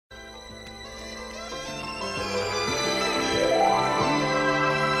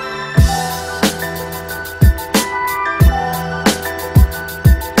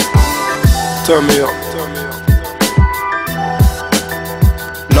Turn me up.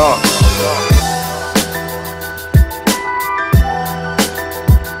 Nartz.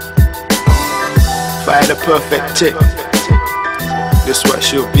 Find the perfect chick. This what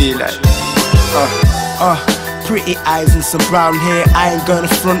she'll be like. Pretty eyes and some brown hair. I ain't gonna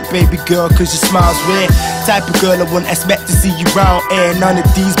front, baby girl, cause your smile's rare. Type of girl I wouldn't expect to see you round here. None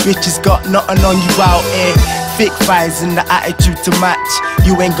of these bitches got nothing on you out here. Thick thighs and the attitude to match.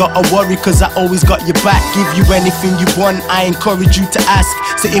 You ain't gotta worry cause I always got your back. Give you anything you want, I encourage you to ask.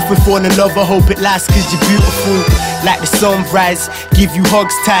 So if we fall in love, I hope it lasts cause you're beautiful like the sunrise. Give you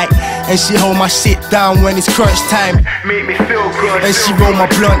hugs tight, and she hold my shit down when it's crunch time. Make me feel good. And she roll my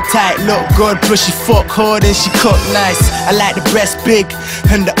blunt tight, look good, plus she fuck hard and she cook nice. I like the breast big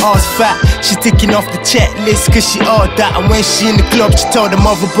and the arse fat. She ticking off the checklist cause she all that. And when she in the club, she told them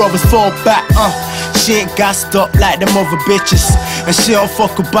other brothers fall back. She ain't gassed up like them other bitches, and she don't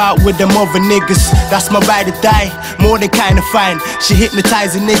fuck about with them other niggas. That's my ride or die, more than kinda fine. She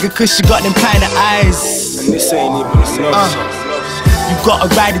hypnotize a nigga cause she got them kinda eyes. And this ain't even a love song. You got a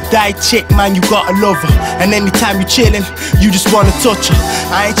ride or die chick, man, you gotta love her. And anytime you chillin', you just wanna touch her.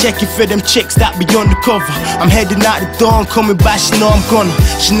 I ain't checking for them chicks that be undercover. I'm heading out the door and coming back, she know I'm gonna.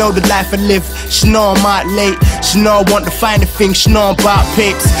 She know the life I live, she know I'm out late. She know I want to find the thing, she know I'm about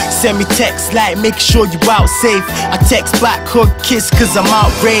papes. Send me texts like making sure you out safe. I text back, hug, kiss, cause I'm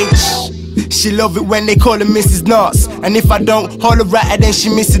outraged. She love it when they call her Mrs. Nartz, and if I don't holler at her, then she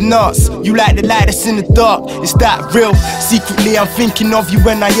missing Nartz. You like the light that's in the dark, is that real? Secretly I'm thinking of you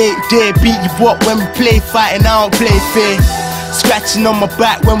when I ain't there. Beat you up when we play fighting, I don't play fair. Scratching on my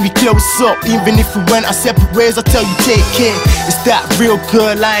back when we close up. Even if we went our separate ways, I tell you take care. It's that real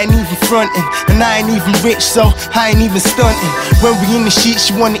girl, I ain't even frontin', and I ain't even rich, so I ain't even stuntin'. When we in the sheet,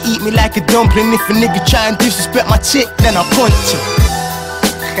 she wanna eat me like a dumpling. If a nigga try and disrespect my chick, then I'll punch him.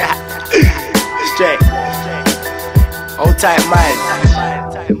 Straight. Hold tight mind.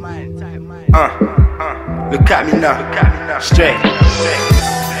 Look at me now. Straight.